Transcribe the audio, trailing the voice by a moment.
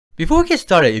Before we get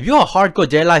started, if you're a hardcore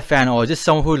Daily Life fan or just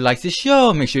someone who likes the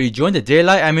show, make sure you join the Daily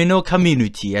Life Amino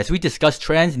community as we discuss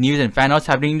trends, news, and fan arts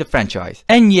happening in the franchise.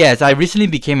 And yes, I recently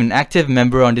became an active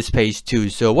member on this page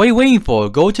too, so what are you waiting for?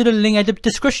 Go to the link at the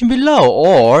description below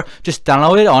or just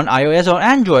download it on iOS or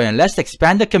Android and let's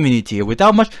expand the community.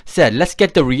 Without much said, let's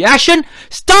get the reaction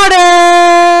started!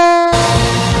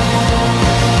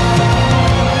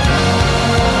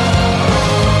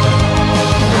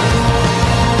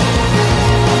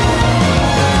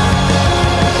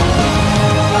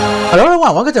 Hello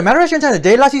everyone, welcome to Reaction Time, the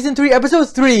Daily Life Season 3, Episode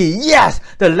 3! Yes!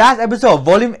 The last episode of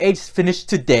Volume 8 finished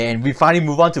today and we finally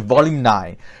move on to Volume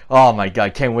 9. Oh my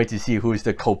god, can't wait to see who is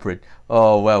the culprit.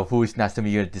 Oh well, who is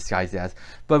Natsumi going to disguise as.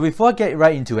 But before I get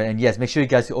right into it, and yes, make sure you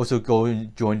guys also go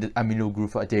and join the Amino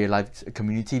group for a Daily Life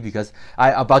community because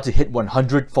I'm about to hit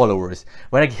 100 followers.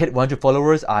 When I hit 100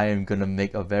 followers, I am going to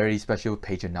make a very special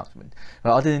page announcement.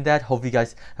 But other than that, hope you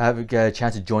guys have a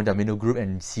chance to join the Amino group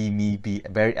and see me be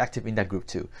very active in that group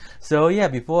too. So yeah,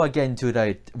 before I get into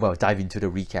dive into the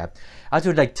recap, I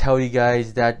have to tell you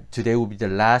guys that today will be the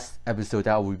last episode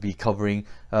that I will be covering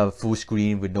full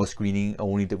screen with no screening,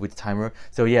 only with timer.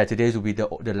 So yeah, today's will be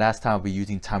the last time I'll be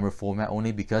using timer format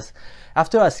only because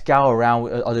after I scour around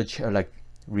with other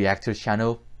reactors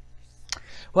channel,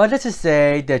 well, let's just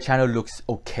say their channel looks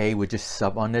okay with just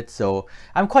sub on it. So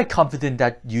I'm quite confident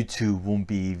that YouTube won't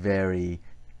be very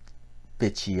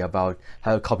bitchy about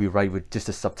how copyright with just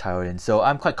a subtitle in. So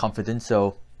I'm quite confident.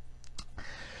 So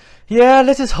yeah,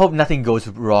 let's just hope nothing goes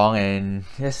wrong and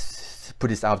let's put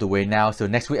this out of the way now. So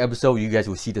next week episode, you guys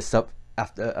will see the sub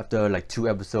after like 2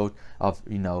 episodes of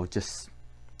just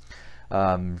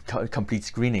complete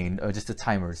screening or just a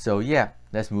timer. So yeah,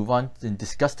 let's move on and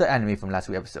discuss the anime from last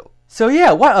week's episode. So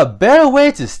yeah, what a better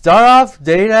way to start off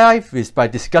Daily Life is by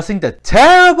discussing the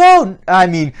terrible,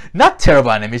 not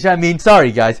terrible animation,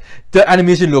 sorry guys, the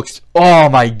animation looks, oh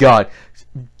my god,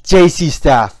 JC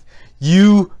staff,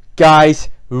 you guys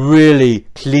really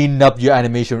cleaned up your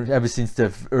animation ever since the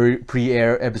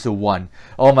pre-air episode 1.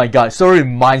 Oh my god, so it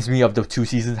reminds me of the 2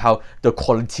 seasons how the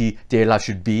quality Daily Life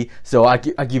should be. So I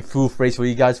give full praise for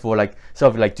you guys for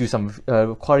do some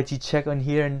quality check on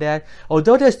here and that.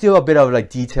 Although there's still a bit of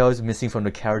details missing from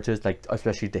the characters,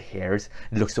 especially the hairs,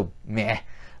 it looks so meh.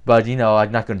 But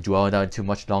I'm not going to dwell on that too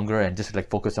much longer and just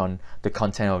focus on the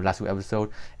content of last week's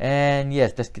episode. And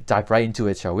yes, let's dive right into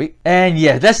it, shall we? And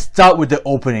yeah, let's start with the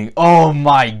opening. Oh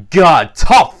my god,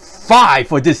 top 5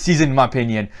 for this season in my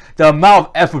opinion. The amount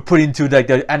of effort put into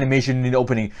the animation in the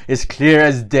opening is clear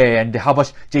as day, and how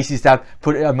much JC staff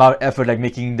put amount of effort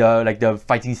making the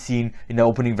fighting scene in the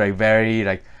opening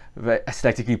very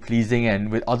aesthetically pleasing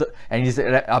and with other, and he's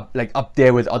up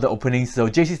there with other openings. So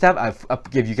JC staff, I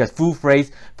give you guys full praise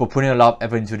for putting a lot of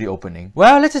effort into the opening.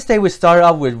 Well, let's just say we start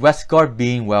off with Westguard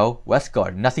being, well,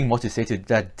 Westguard. Nothing more to say to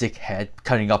that dickhead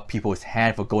cutting off people's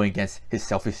hand for going against his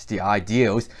selfish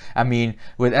ideals.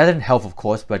 With Ellen help of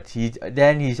course, but he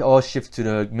all shifts to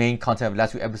the main content of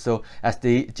last week's episode as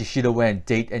Shido went and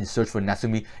date and search for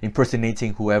Natsumi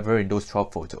impersonating whoever in those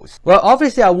 12 photos. Well,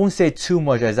 obviously I won't say too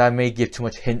much as I may give too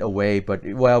much hint away, but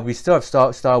well, we start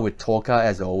with Toka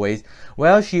as always.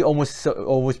 Well, she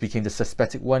almost became the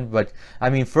suspected one, but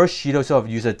first Shido sort of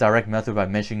used a direct method by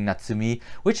mentioning Natsumi,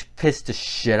 which pissed the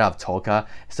shit out of Toka.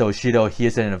 So Shido,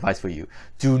 here's an advice for you: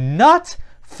 do not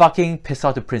fucking piss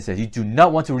off the princess. You do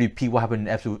not want to repeat what happened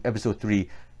in episode 3.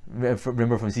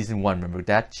 Remember from season 1, remember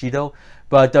that, Shido?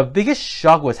 But the biggest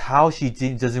shock was how she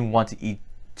doesn't want to eat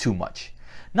too much.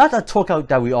 Not a talk out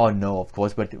that we all know, of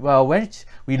course, but well, when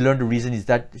we learned the reason is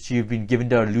that she's been given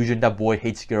the illusion that boy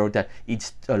hates girl that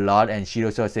eats a lot, and she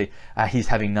sort of say he's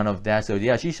having none of that. So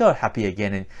yeah, she's sort of happy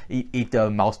again and eat the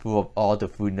mouthful of all the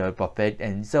food in the buffet.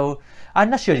 And so I'm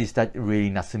not sure is that really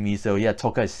Natsumi. So yeah,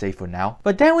 Toka is safe for now.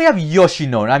 But then we have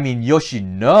Yoshino.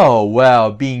 Yoshino,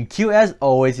 well, being cute as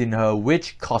always in her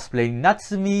witch cosplay.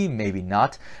 Natsumi, maybe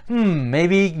not.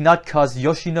 Maybe not, cause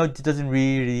Yoshino doesn't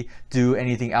really do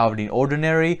anything out of the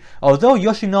ordinary. Although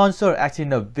Yoshino sort of acting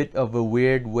in a bit of a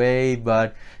weird way,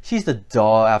 but she's the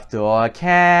doll after all. I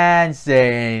can't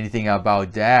say anything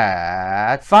about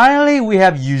that. Finally, we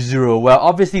have Yuzuru. Well,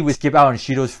 obviously we skip out on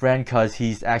Shido's friend because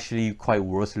he's actually quite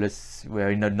worthless.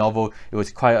 Where in the novel it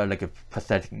was quite a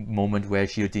pathetic moment where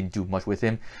Shido didn't do much with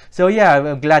him. So yeah,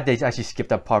 I'm glad they actually skipped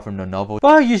that part from the novel.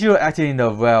 But Yuzuru acted in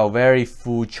a very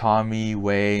full charmy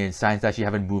way, and signs that she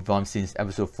haven't moved on since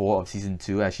episode 4 of season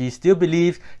 2, as she still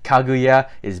believes Kaguya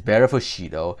is better for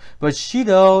Shido. But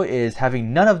Shido is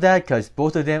having none of that because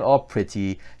both of them are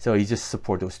pretty, so he just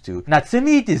support those two.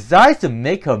 Natsumi decides to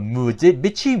make her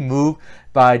bitchy move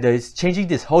by changing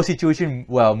this whole situation,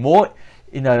 well, more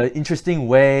in an interesting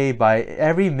way. By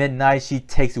every midnight, she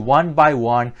takes one by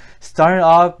one, starting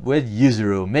off with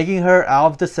Yuzuru, making her out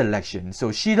of the selection. So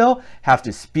Shido have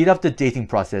to speed up the dating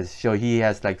process. So he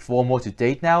has like 4 more to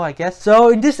date now, I guess. So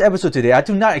in this episode today, I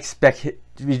do not expect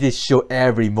we just show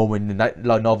every moment in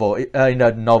the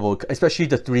novel, especially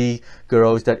the 3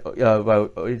 girls that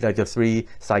like the 3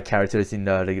 side characters in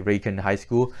the Reiken High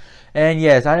School. And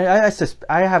yes,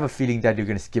 I have a feeling that you're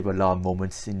gonna skip a lot of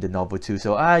moments in the novel too,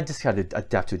 so I just gotta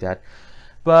adapt to that.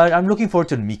 But I'm looking forward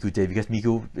to the Miku Day, because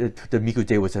the Miku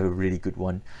Day was a really good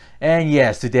one. And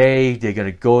yes, today they're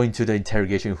gonna go into the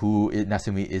interrogation who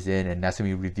Natsumi is in, and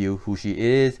Natsumi review who she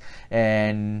is,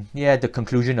 and yeah, the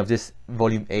conclusion of this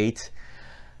volume 8.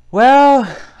 Well,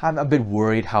 I'm a bit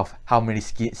worried how many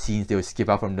scenes they will skip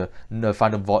out from the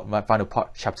final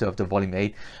chapter of the volume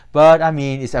 8. But I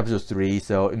mean, it's episode 3,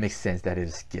 so it makes sense that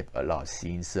it'll skip a lot of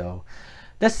scenes. So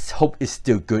let's hope it's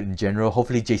still good in general.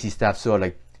 Hopefully JC staff sort of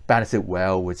like balance it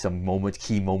well with some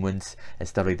key moments and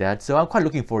stuff like that. So I'm quite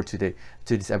looking forward to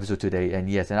this episode today. And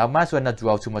yes, and I might as well not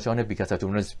dwell too much on it, because I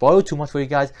don't want to spoil too much for you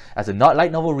guys. As a not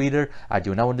light novel reader, I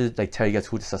do not want to like tell you guys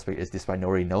who the suspect is, despite I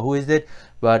already know who is it.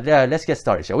 But let's get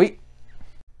started, shall we?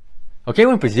 Okay,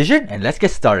 we're in position and let's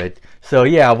get started. So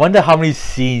yeah, I wonder how many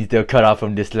scenes they'll cut out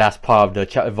from this last part of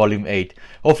the volume 8.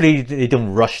 Hopefully they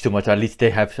don't rush too much. At least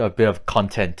they have a bit of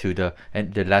content to the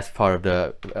last part of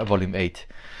the volume 8.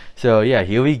 So yeah,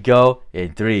 here we go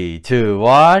in 3, 2,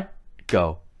 1,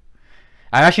 go.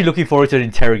 I'm actually looking forward to the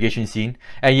interrogation scene.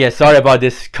 And yeah, sorry about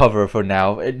this cover for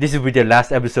now. This will be the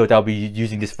last episode I'll be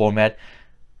using this format.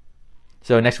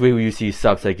 So next week we will see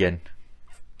subs again.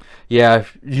 Yeah,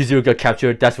 Yuzuru got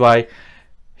captured. That's why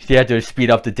they had to speed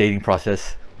up the dating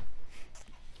process.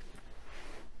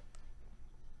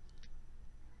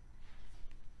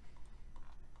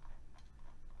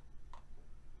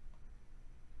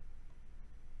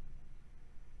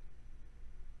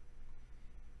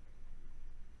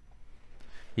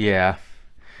 Yeah,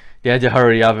 they had to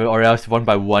hurry up, or else one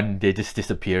by one they just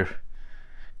disappear.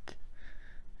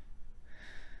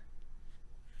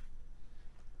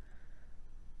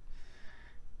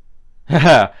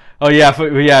 Oh yeah,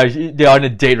 they're on a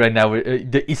date right now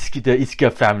with the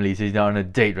Iska family. So they're on a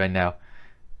date right now.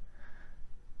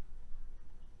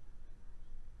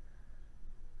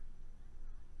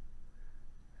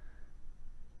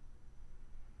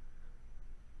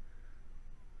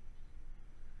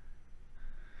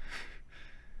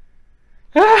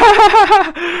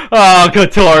 Oh,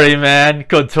 Kotori, man,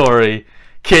 Kotori,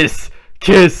 kiss.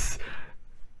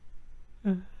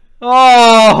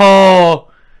 Oh.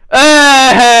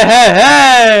 Hey!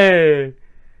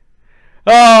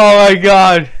 Oh my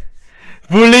god!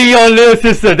 Bullying your little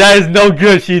sister, that is no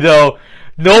good, Shido.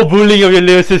 No bullying of your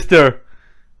little sister.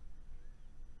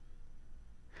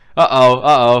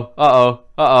 Uh-oh.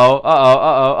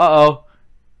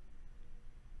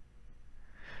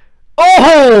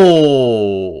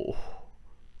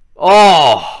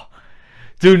 Oh!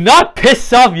 Do not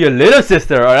piss off your little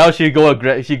sister, or else she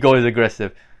goes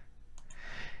aggressive.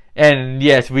 And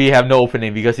yes, we have no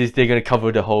opening because they're gonna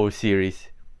cover the whole series.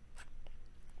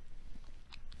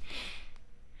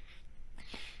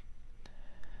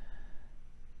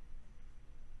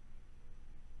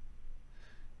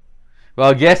 Well,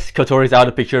 I guess Kotori's out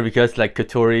of the picture because like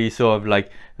Kotori sort of like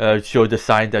showed the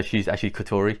sign that she's actually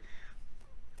Kotori.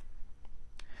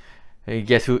 Hey,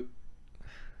 guess who?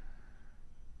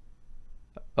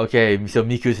 Okay, so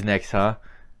Miku's next, huh?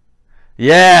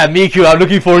 Yeah, Miku, I'm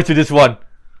looking forward to this one.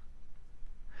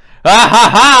 Ah ha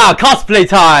ha! Cosplay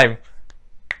time!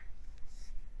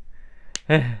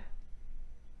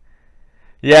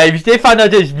 Yeah, if they find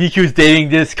out that Miku's dating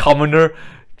this commoner,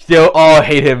 they'll all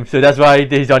hate him. So that's why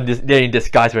they're in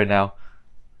disguise right now.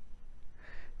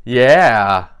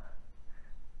 Yeah.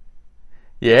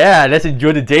 Yeah, let's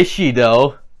enjoy the Daishi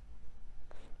though.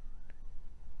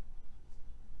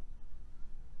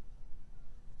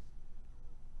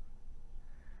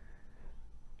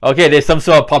 Okay, there's some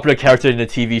sort of popular character in the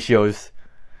TV shows.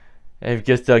 And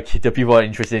because the people are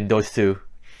interested in those two.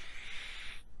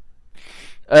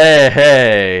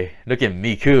 Hey, look at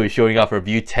Miku showing off her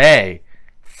beauty.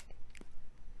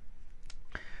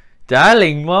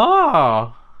 Darling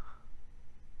Ma.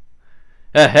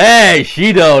 Hey,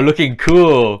 Shido looking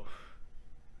cool.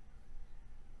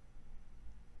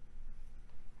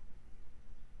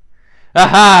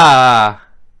 Aha!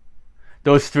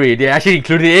 Those 3, they actually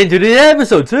included it into the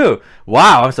episode too.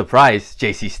 Wow, I'm surprised,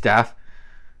 JC staff.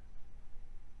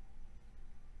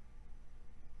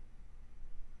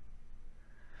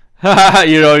 Haha,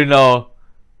 you don't know.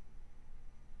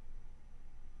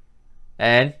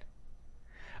 And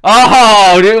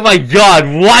oh my god,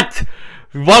 what?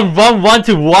 One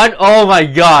to one. Oh my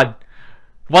god.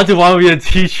 1-to-1 with a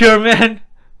teacher, man.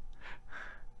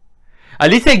 At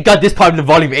least they got this part of the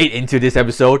volume 8 into this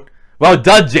episode. Well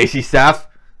done, JC staff.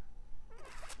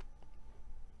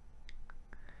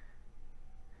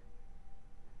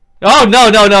 Oh no.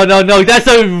 That's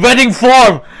a wedding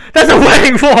form. That's a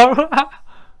wedding form.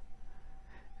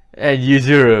 And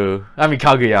Yuzuru. I mean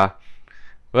Kaguya.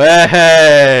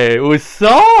 Hey,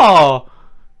 Uso.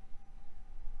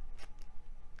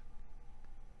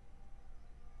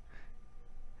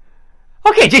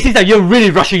 Okay, JC staff, you're really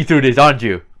rushing through this, aren't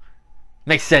you?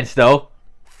 Makes sense though.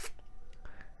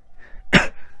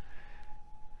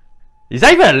 Is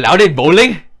that even allowed in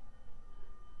bowling?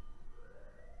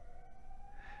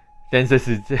 Then this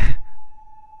is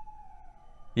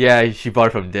yeah, she bought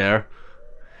it from there.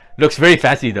 Looks very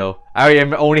fancy though. I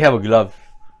only have a glove.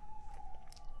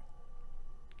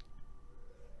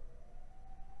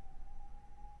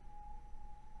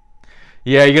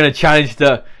 Yeah, you're gonna challenge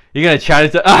the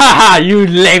ah, you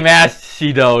lame ass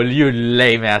Shido, you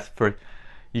lame ass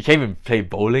you can't even play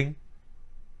bowling?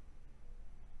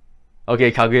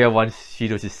 Okay, Kaguya wants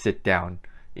Shido to sit down.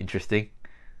 Interesting.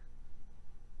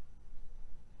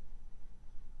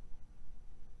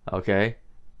 Okay.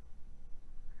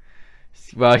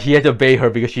 Well, he had to obey her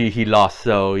because he lost,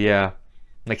 so yeah.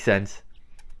 Makes sense.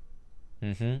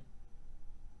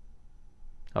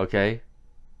 Okay.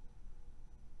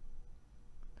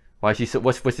 Why is she so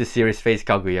what's the serious face,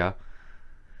 Kaguya?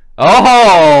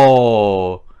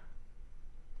 Oh!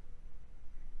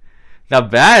 Not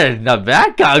bad,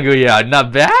 Kaguya,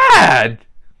 not bad!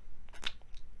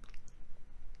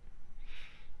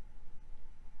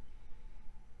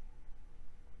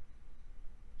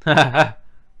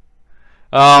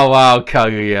 Oh wow,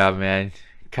 Kaguya, man.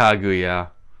 Kaguya.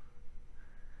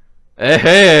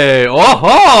 Hey, oh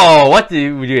ho! What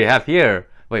do we have here?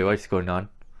 Wait, what's going on?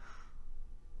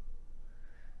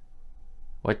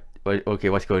 What? Okay,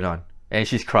 what's going on? And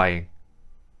she's crying.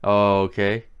 Oh,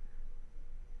 okay.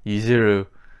 Yuzuru.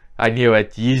 I knew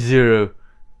it. Yuzuru.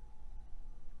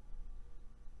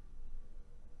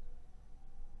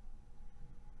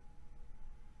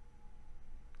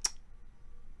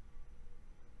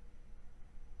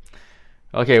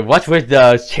 Okay, what's with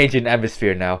the change in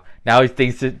atmosphere now? Now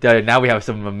things. Now we have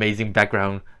some amazing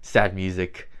background sad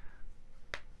music.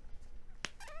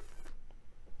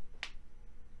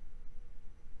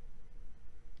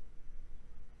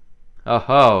 Oh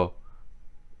ho.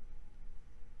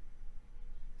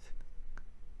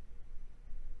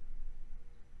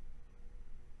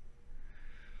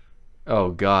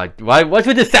 Oh god. What's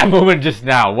with the sad moment just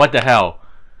now? What the hell?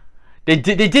 They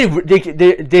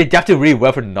adapted really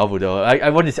well for the novel though. I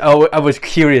was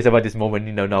curious about this moment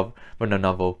in the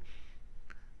novel.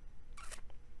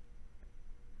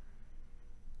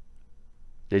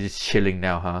 They're just chilling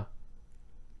now, huh?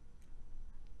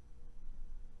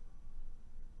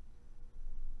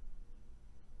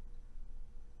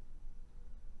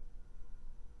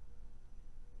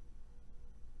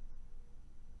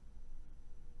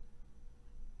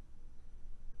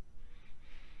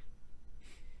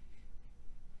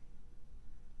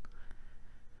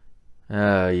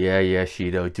 Yeah,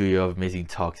 Shido, do your amazing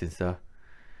talks and stuff.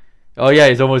 Oh yeah,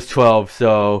 it's almost 12,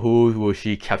 so who will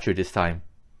she capture this time?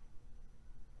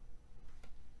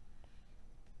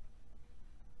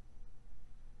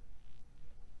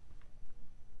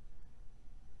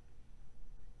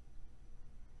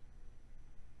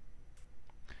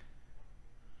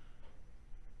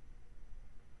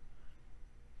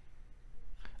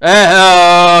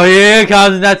 Oh, here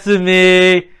comes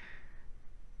Natsumi!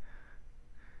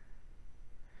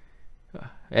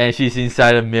 And she's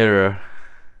inside a mirror.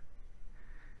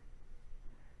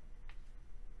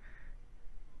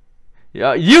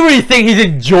 Yeah, you really think he's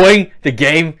enjoying the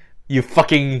game, you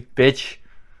fucking bitch?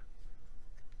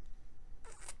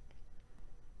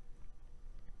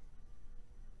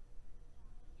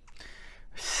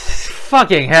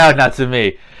 Fucking hell,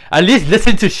 Natsumi. At least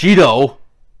listen to Shido.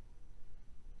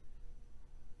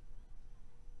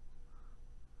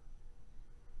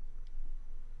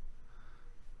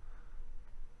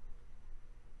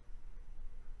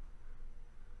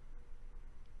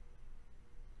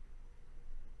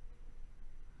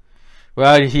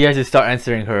 Well, he has to start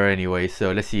answering her anyway,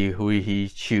 so let's see who he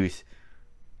choose.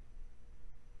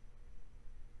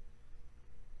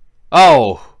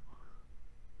 Oh!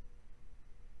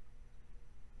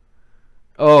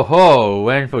 Oh ho!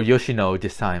 Went for Yoshino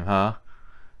this time, huh?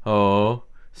 Oh,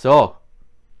 so.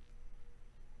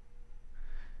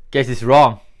 Guess it's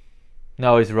wrong.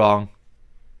 No, it's wrong.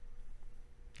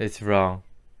 It's wrong.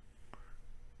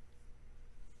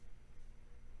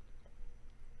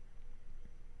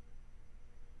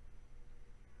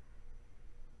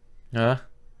 Huh?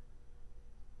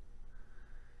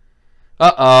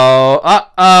 Uh-oh.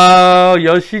 Uh-oh.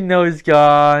 Yoshino is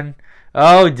gone.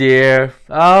 Oh dear.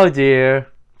 Oh dear.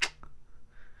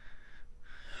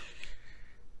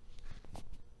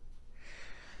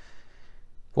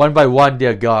 One by one,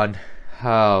 they're gone.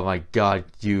 Oh my god,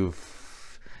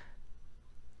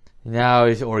 Now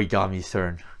it's Origami's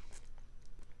turn.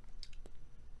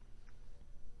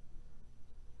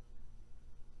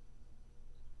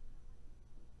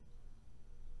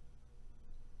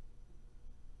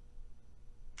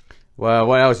 Well,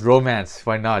 what else? Romance.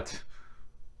 Why not?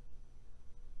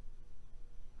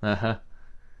 Uh-huh.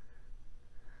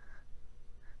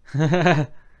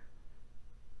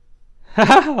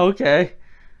 Okay.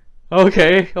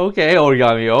 Okay,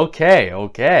 Origami.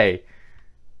 Okay.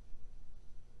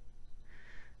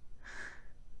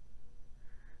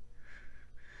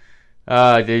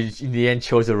 They in the end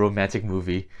chose a romantic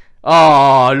movie.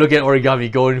 Oh, look at Origami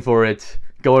going for it.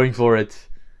 What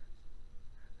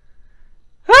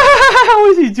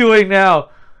is he doing now?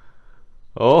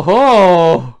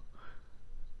 Oh,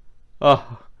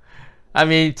 I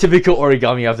mean, typical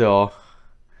Origami after all.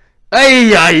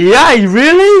 Ay,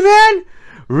 really, man?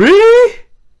 Really?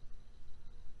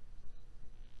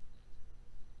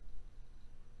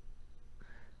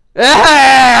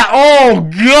 Oh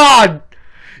god!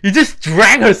 You just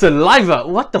drank her saliva.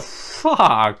 What the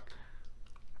fuck?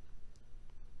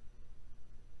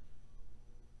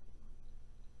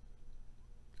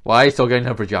 Why is Toga in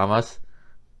her pajamas?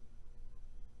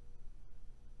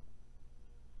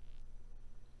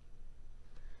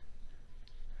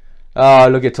 Oh,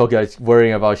 look at Toga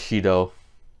worrying about Shido.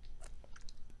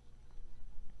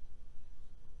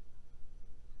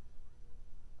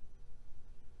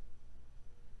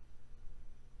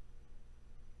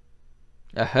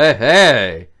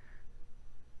 Hey.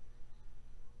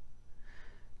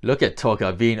 Look at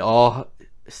Toga being all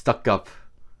stuck up.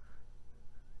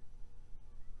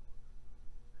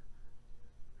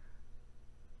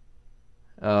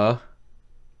 Oh,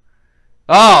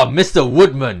 Mr.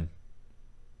 Woodman.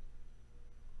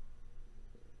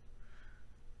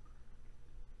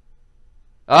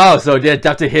 Oh, so they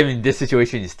adapted him in this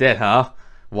situation instead, huh?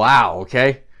 Wow,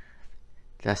 okay.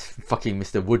 That's fucking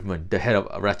Mr. Woodman, the head of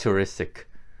Raturistic.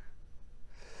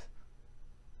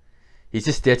 He's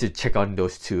just there to check on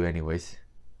those two anyways.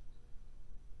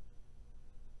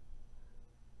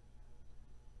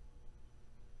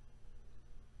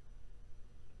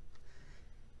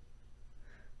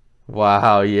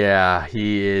 Wow, yeah,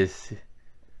 he is.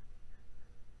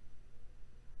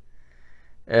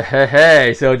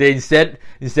 Hey, so they instead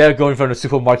of going from the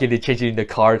supermarket, they changed it in the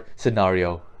car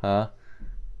scenario, huh?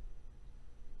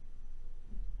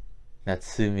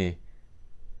 Natsumi,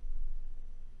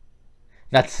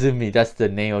 that's the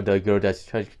name of the girl that's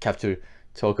trying to capture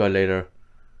Toga later.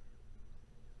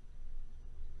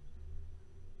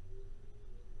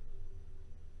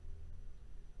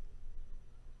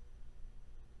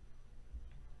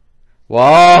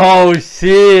 Whoa,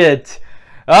 shit!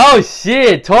 Oh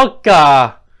shit,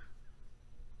 Toga!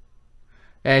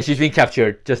 And she's been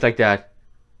captured, just like that.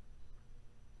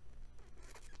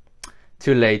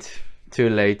 Too late.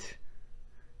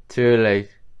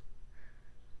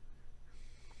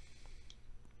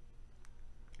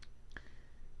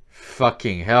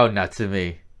 Fucking hell,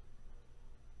 Natsumi.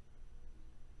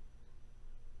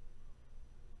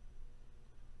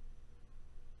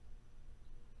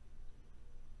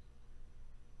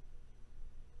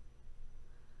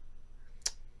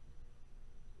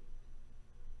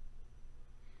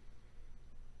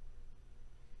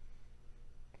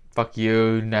 Fuck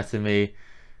you, Natsumi.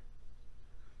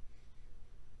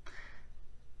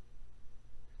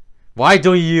 Why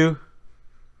don't you?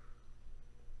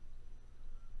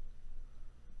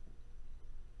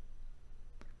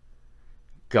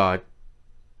 God.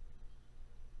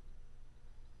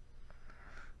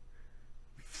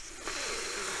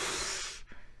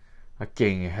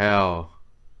 Fucking hell.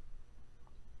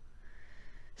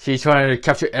 She's trying to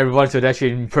capture everyone so that she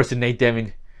can impersonate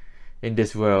them in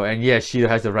this world. And yeah, she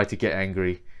has the right to get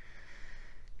angry.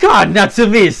 God,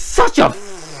 Natsumi is such a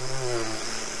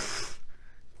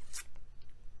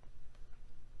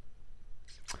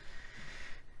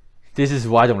This is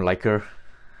why I don't like her.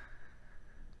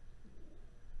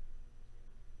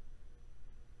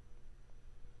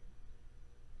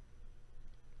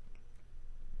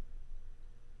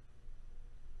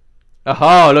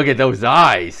 Oh, look at those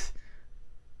eyes.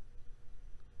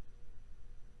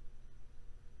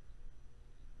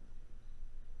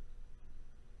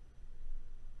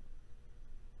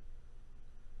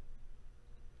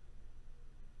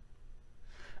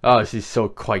 Oh, she's so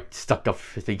quite stuck up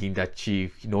thinking that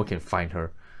no one can find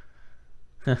her.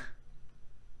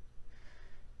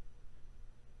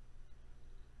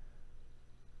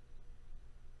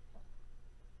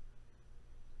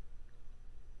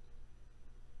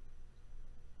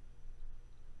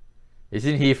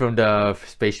 Isn't he from the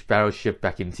space battleship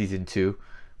back in season 2,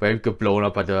 where he got blown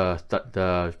up by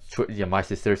the my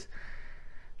sisters?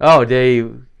 Oh, they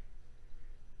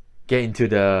get into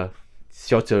the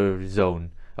shelter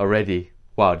zone already.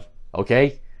 Wow.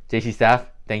 Okay, JC staff,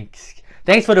 thanks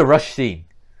for the rush scene.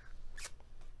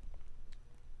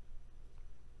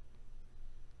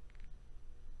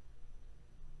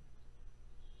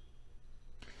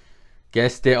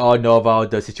 Guess they all know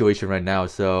about the situation right now,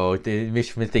 so it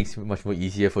makes things much more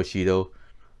easier for Shido.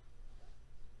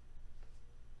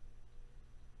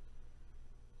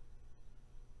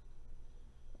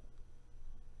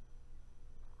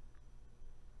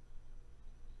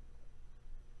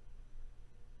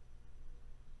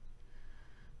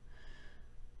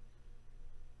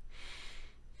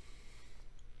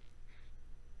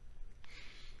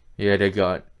 Yeah, they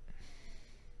got.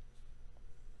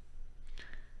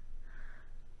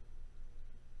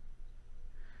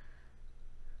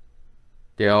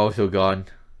 They're also gone.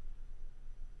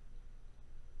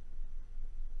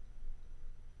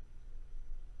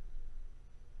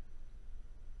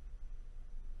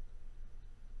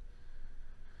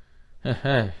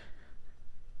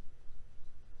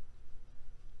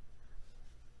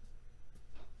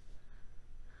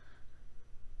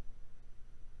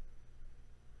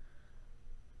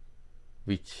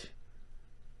 Which?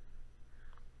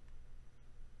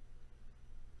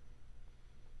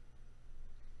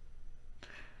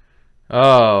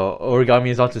 Oh, Origami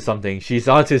is onto something. She's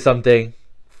onto something.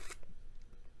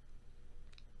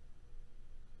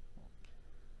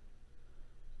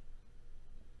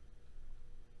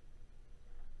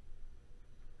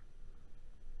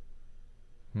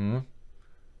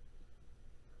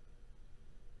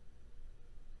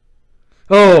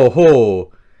 Oh,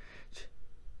 ho.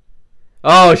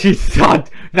 Oh, she thought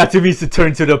Natsumi to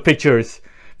turn to the pictures,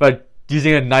 but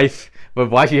using a knife. But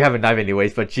why she have a knife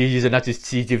anyways? But she used it not to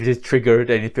see if it triggered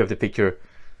anything of the picture.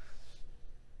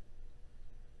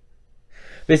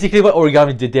 Basically, what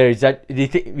Origami did there is that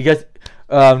because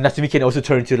Natsumi can also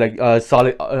turn to like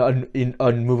solid,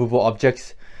 unmovable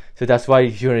objects, so that's why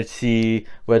you're gonna see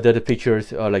whether the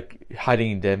pictures are like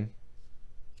hiding in them.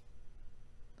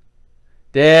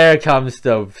 There comes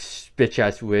the bitch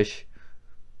ass wish.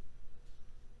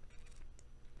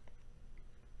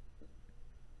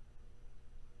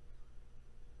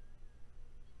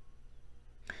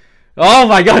 Oh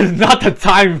my god, it's not the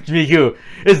time, Miku.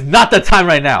 It's not the time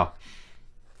right now.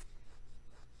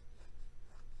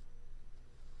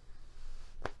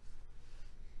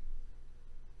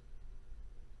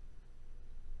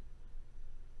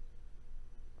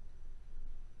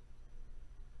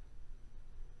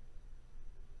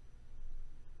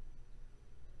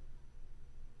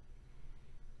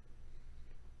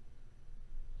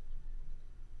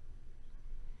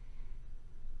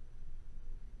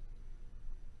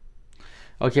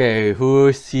 Okay,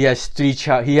 he has three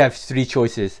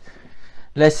choices.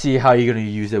 Let's see how you're gonna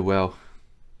use it well.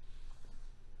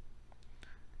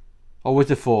 Or was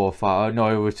it 4 or 5? No,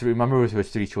 it was 3. Remember, it was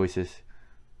 3 choices.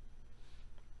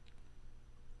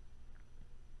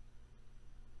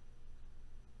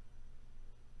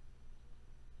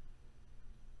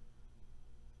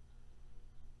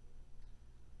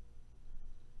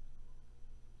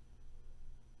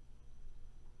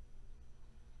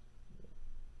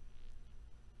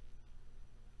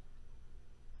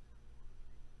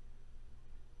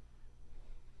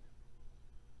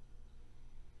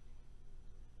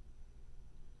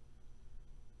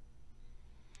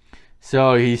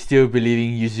 So he's still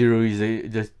believing Yuzuru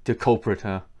is the culprit,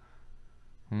 huh?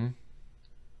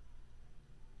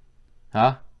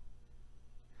 Huh?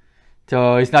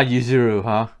 So it's not Yuzuru,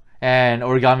 huh? And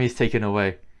Origami is taken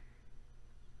away.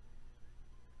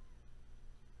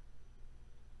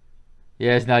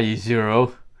 Yeah, it's not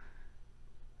Yuzuru.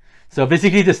 So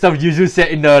basically, the stuff Yuzuru said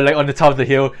in the on the top of the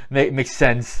hill makes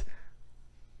sense.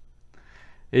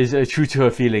 Is true to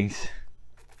her feelings.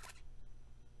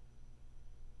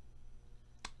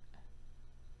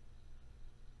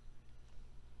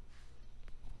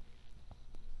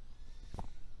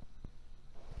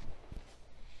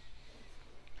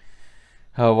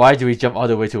 Why do we jump all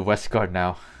the way to Westgard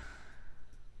now?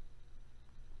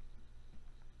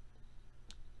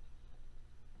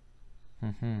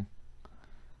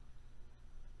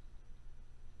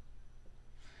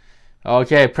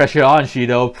 Okay, pressure on,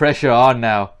 Shido. Pressure on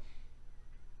now.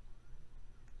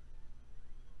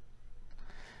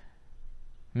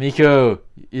 Miku,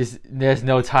 there's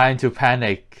no time to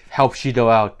panic. Help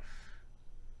Shido out.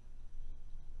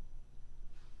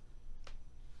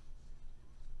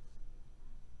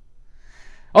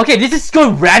 Okay, this is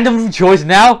going random choice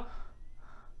now.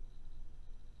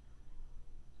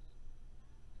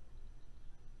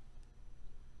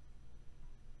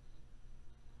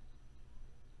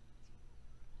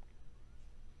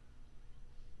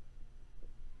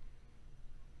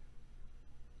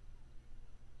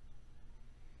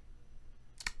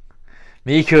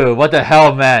 Miku, what the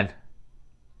hell, man?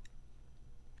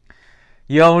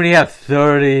 You only have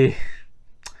 30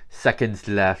 seconds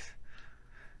left.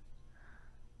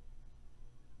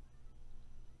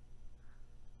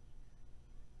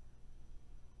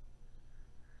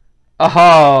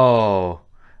 Oh!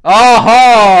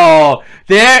 Oh!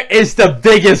 There is the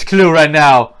biggest clue right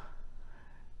now.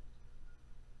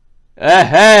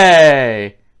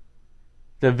 Hey!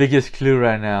 The biggest clue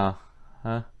right now.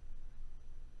 Huh?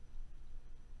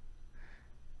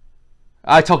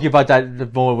 I talk about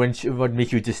that more when what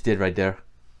Miku just did right there.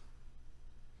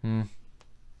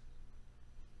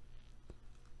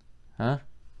 Huh?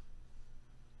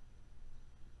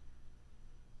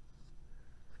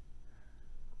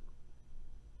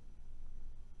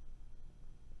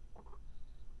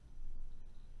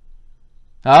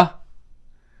 Huh?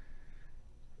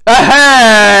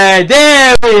 Hey!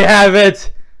 There we have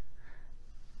it!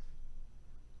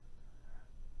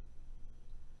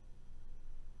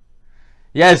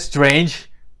 Yeah, it's strange.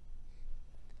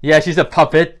 Yeah, she's a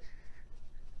puppet.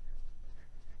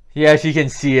 Yeah, she can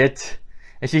see it.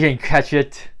 And she can catch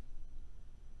it.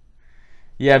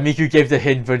 Yeah, Miku gave the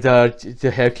hint for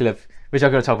the hair clip, which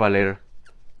I'm gonna talk about later.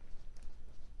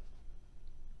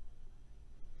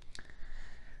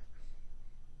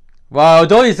 Well,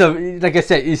 though it's like I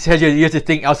said, you have to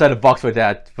think outside the box for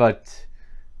that, but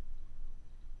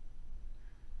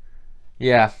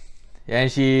yeah,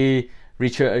 and she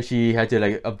had to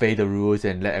like obey the rules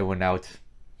and let everyone out.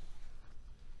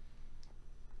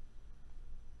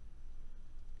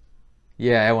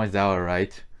 Yeah, everyone's out,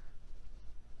 alright.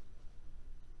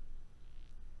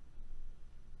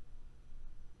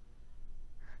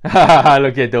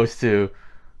 Look at those two.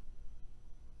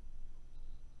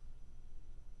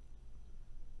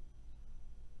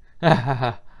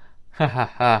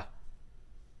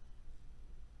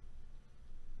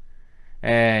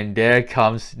 And there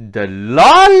comes the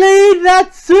Loli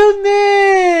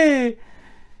Natsumi!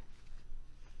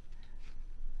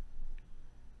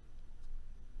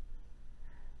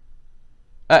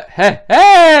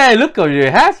 Hey, look what you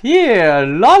have here,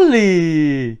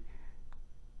 Loli!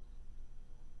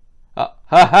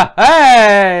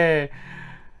 Hey!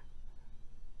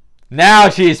 Now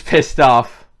she's pissed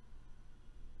off.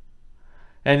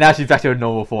 And now she's back to her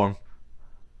normal form.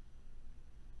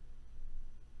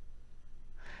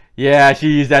 Yeah, she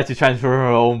used that to transfer her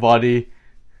own body.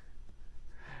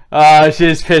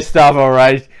 She's pissed off,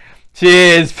 alright. She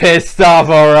is pissed off,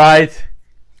 alright.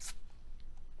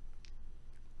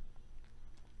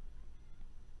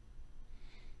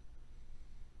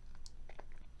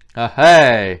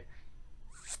 Hey.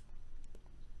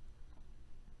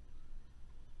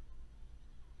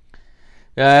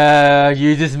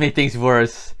 You just made things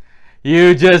worse.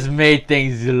 You just made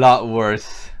things a lot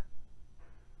worse.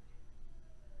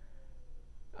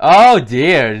 Oh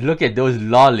dear, look at those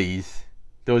lollies.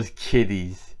 Those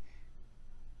kitties.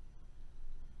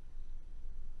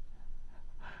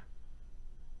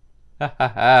 Ha ha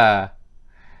ha.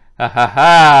 Ha ha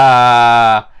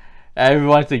ha.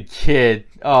 Everyone's a kid.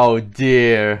 Oh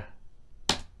dear.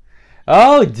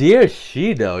 Oh dear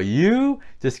Shido, you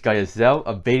just got yourself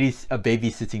a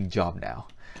babysitting job now.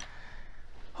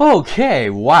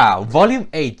 Okay, wow. Volume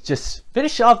 8 just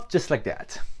finished off just like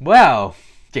that. Well,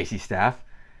 JC staff,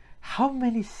 how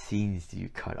many scenes do you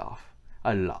cut off?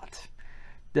 A lot.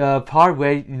 The part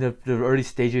where in the early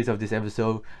stages of this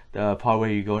episode, the part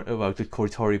where you go about the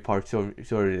Kotori part, so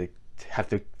sort of like have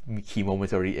the key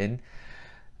moments already in,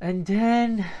 and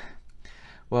then,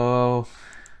 well,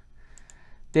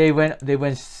 they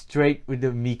went straight with the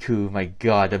Miku. My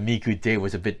God, the Miku date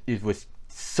was it was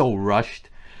so rushed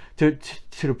to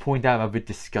the point that I'm a bit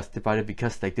disgusted about it,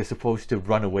 because like they're supposed to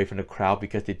run away from the crowd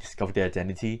because they discovered their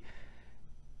identity.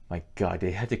 My God,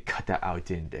 they had to cut that out,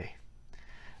 didn't they?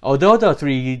 Although the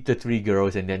three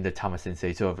girls and then the Tama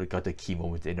Sensei sort of got the key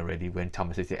moments in already when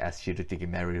Tama Sensei asked Shido to get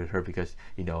married with her because,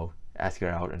 you know, ask her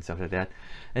out and stuff like that.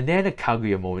 And then the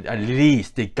Kaguya moment, at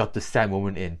least they got the sad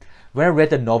moment in. When I read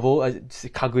the novel,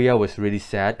 Kaguya was really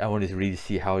sad. I wanted to really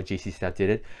see how JC Staff did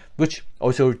it, which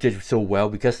also did so well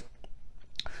because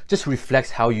just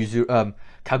reflects how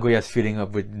Kaguya's feeling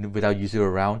of without Yuzu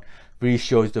around. really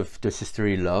shows the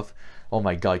sisterly love. Oh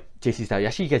my god, JC Staff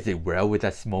actually gets it well with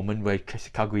that moment where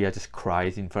Kaguya just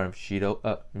cries in front of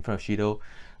Shido.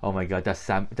 Oh my god,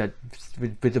 that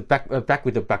with the back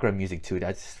with the background music too.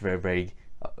 That's very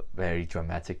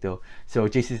dramatic though. So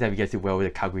JC Staff gets it well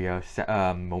with the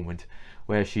Kaguya moment,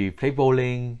 where she played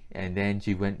bowling and then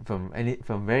she went from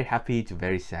very happy to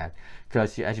very sad,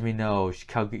 because as we know,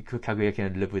 Kaguya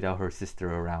can't live without her sister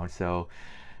around. So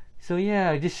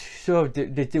yeah, this show they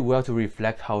did well to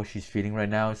reflect how she's feeling right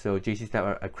now. So JC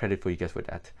Staff, a credit for you guys for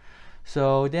that.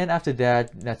 So then after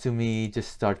that, Natsumi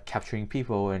just start capturing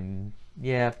people, and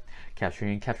yeah,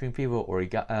 capturing people,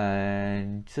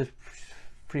 and just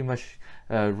pretty much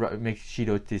make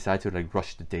Shido decide to like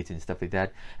rush the date and stuff like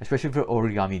that, especially for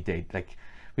origami date. Like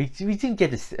we didn't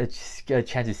get a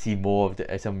chance to see more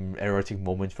of some erotic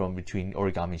moments from between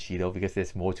Origami and Shido, because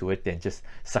there's more to it than just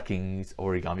sucking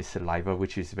Origami's saliva,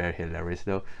 which is very hilarious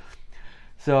though.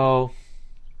 So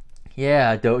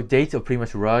yeah, the dates are pretty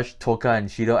much rushed. Toka and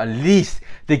Shido, at least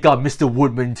they got Mr.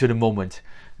 Woodman into the moment.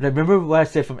 Like, remember what I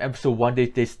said from episode 1,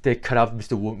 they cut out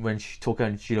Mr. Woodman when Toka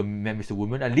and Shido met Mr.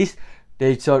 Woodman. At least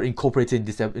they sort of incorporated in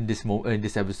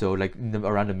this episode, like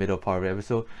around the middle part of the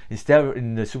episode. Instead,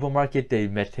 in the supermarket, they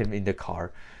met him in the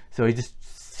car. So he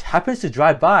just happens to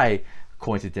drive by,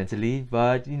 coincidentally,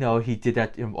 but you know, he did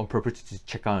that on purpose to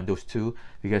check on those two,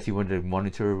 because he wanted to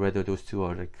monitor whether those two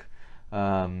are like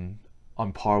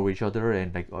on par with each other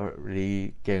and like are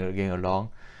really getting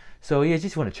along. So yeah,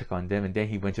 just want to check on them, and then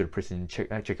he went to the prison, check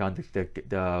on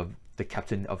the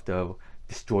captain of the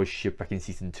destroyed ship back in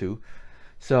season 2.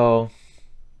 So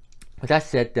with that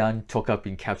said, done, Toka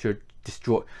being captured,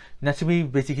 destroyed.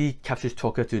 Natsumi basically captures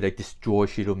Toka to like destroy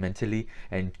Shido mentally,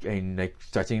 and like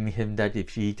threatening him that if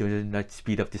he doesn't like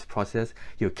speed up this process,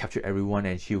 he'll capture everyone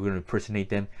and she will impersonate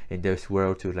them in this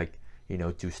world to like, you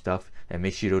know, do stuff and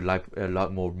make Shido life a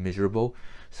lot more miserable.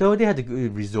 So they had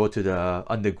to resort to the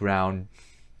underground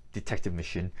detective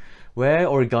mission, where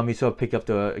Origami sort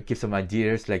of give some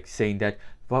ideas, like saying that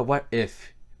what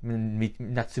if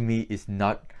Natsumi is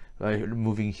not a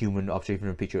moving human object in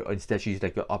the picture, or instead she's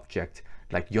like an object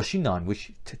like Yoshinon,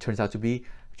 which turns out to be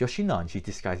Yoshinon she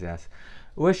disguised as,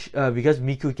 which because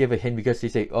Miku gave a hint, because they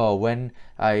say, oh, when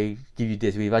I give you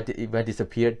this, if I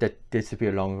disappear, that disappear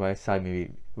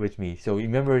alongside with me. So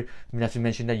remember Natsumi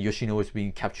mentioned that Yoshino was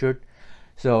being captured,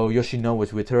 so Yoshino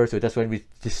was with her, so that's when we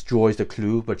destroys the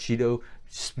clue. But Shido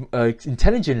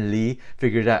intelligently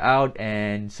figured that out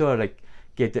and sort of like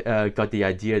got the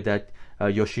idea that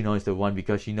Yoshino is the one,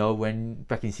 because you know, when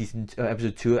back in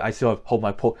episode 2, I sort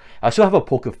of have a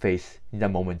poker face in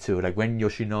that moment too. Like when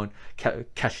Yoshino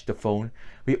catch the phone,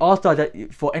 we all thought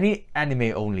that for any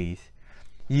anime onlys,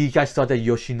 you guys thought that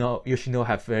Yoshino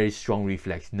have very strong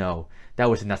reflex. No, that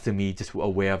was Natsumi just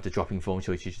aware of the dropping phone,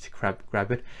 so she just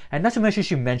grab it. And not to mention,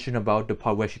 she mentioned about the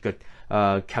part where she got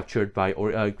captured by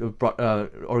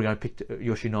Origami picked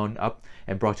Yoshino up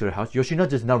and brought to her house. Yoshino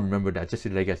does not remember that, just to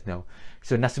let you guys know.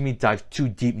 So Natsumi dived too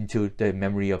deep into the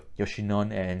memory of Yoshino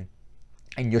and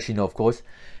Yoshino, of course,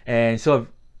 and sort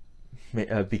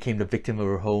of became the victim of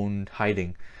her own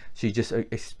hiding. She just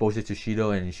exposed it to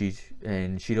Shido,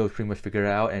 and Shido pretty much figured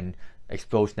it out and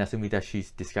exposed Natsumi that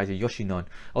she's disguised as Yoshinon.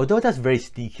 Although that's very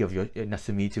sneaky of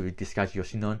Natsumi to disguise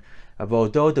Yoshinon, but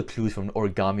although the clues from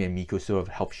Origami and Miku sort of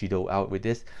help Shido out with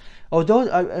this, although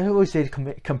I always say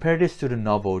compare this to the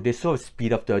novel, they sort of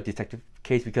speed up the detective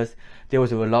case, because there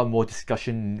was a lot more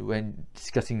discussion when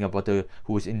discussing about who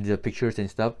was in the pictures and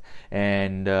stuff,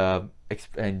 and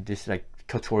this like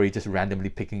Kotori just randomly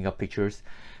picking up pictures.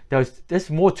 There's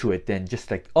more to it than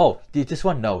just like, oh, this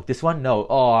one no,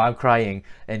 oh, I'm crying,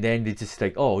 and then it's just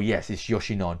like, oh yes, it's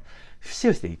Yoshinon.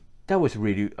 Seriously, that was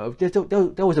really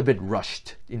that was a bit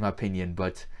rushed in my opinion,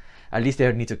 but at least they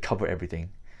need to cover everything.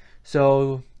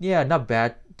 So yeah, not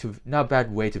bad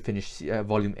way to finish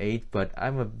volume 8, but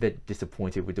I'm a bit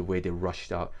disappointed with the way they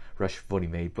rushed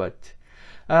volume 8. But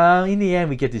in the end,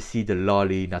 we get to see the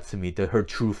Loli Natsumi, her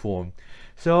true form.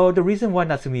 So the reason why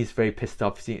Natsumi is very pissed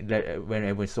off when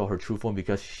everyone saw her true form,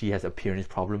 because she has appearance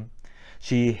problem.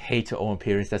 She hates her own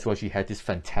appearance. That's why she had this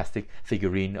fantastic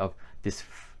figurine of this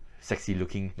sexy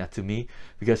looking Natsumi,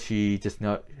 because she does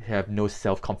not have no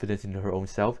self-confidence in her own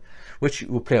self, which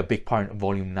will play a big part in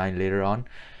volume 9 later on.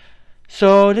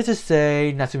 So let's just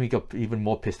say Natsumi got even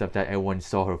more pissed off that everyone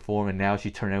saw her form, and now she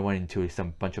turned everyone into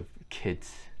some bunch of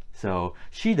kids. So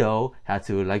Shido had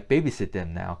to like babysit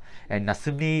them now, and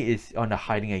Natsumi is on the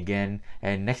hiding again.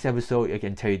 And next episode, I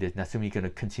can tell you that Natsumi is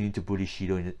gonna continue to bully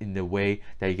Shido in the way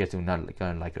that you guys are not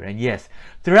gonna like her. And yes,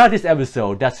 throughout this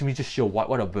episode, Natsumi just show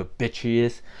what a bitch he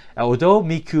is. Although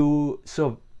Miku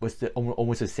sort of was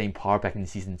almost the same part back in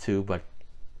season 2, but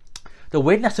the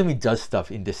way Natsumi does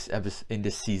stuff in this episode, in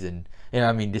this season, and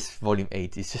I mean this volume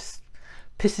 8, it just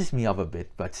pisses me off a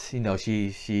bit. But you know,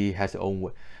 she has her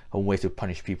own ways to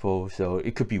punish people, so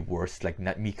it could be worse, like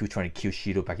Miku trying to kill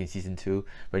Shido back in season 2,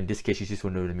 but in this case she just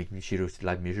wanted to make Shido's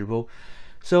life miserable.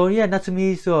 So yeah,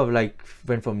 Natsumi sort of like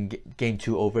went from game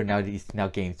 2 over, now it's now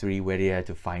game 3 where they had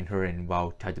to find her and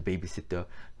had to babysit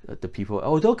the people.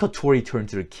 Although Kotori turned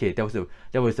to the kid,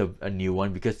 that was a new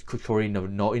one, because Kotori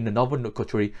in the novel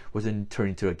Kotori wasn't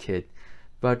turned to a kid.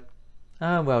 But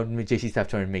well, JC staff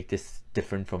trying to make this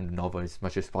different from the novel as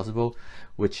much as possible,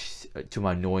 which to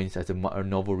my annoyance as a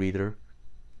novel reader.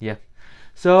 Yeah.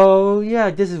 So yeah,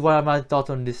 this is what my thoughts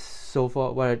on this so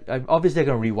far. I'm obviously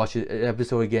gonna rewatch the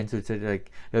episode again to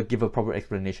like give a proper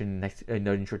explanation in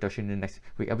the introduction in the next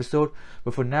week episode.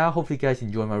 But for now, hopefully you guys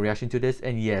enjoy my reaction to this.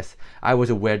 And yes, I was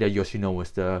aware that Yoshino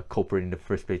was the culprit in the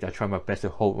first place. I tried my best to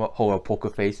hold a poker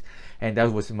face, and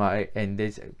that was and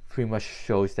this pretty much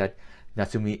shows that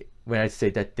Natsumi, when I say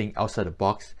that thing outside the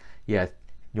box, yeah,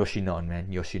 Yoshinon, man,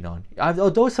 Yoshinon.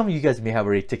 Although some of you guys may have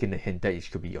already taken the hint that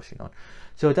it could be Yoshinon.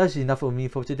 So that's enough for me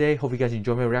for today. Hope you guys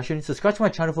enjoy my reaction. Subscribe to my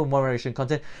channel for more reaction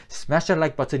content. Smash that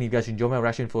like button if you guys enjoy my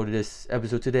reaction for this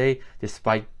episode today,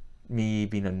 despite me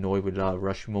being annoyed with a lot of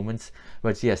rush moments.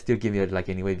 But yeah, still give me a like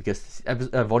anyway, because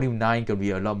volume 9 gonna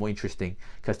be a lot more interesting,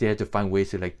 because they have to find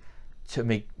ways to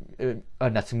make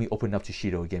Natsumi open up to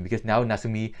Shido again, because now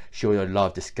Natsumi showed a lot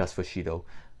of disgust for Shido.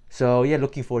 So yeah,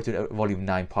 looking forward to the volume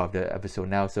 9 part of the episode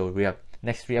now. So we have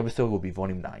next 3 episodes will be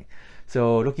volume 9.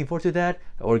 So looking forward to that.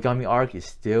 Origami arc is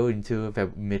still into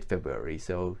mid-February,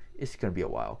 so it's gonna be a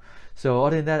while. So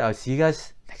other than that, I'll see you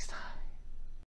guys next time.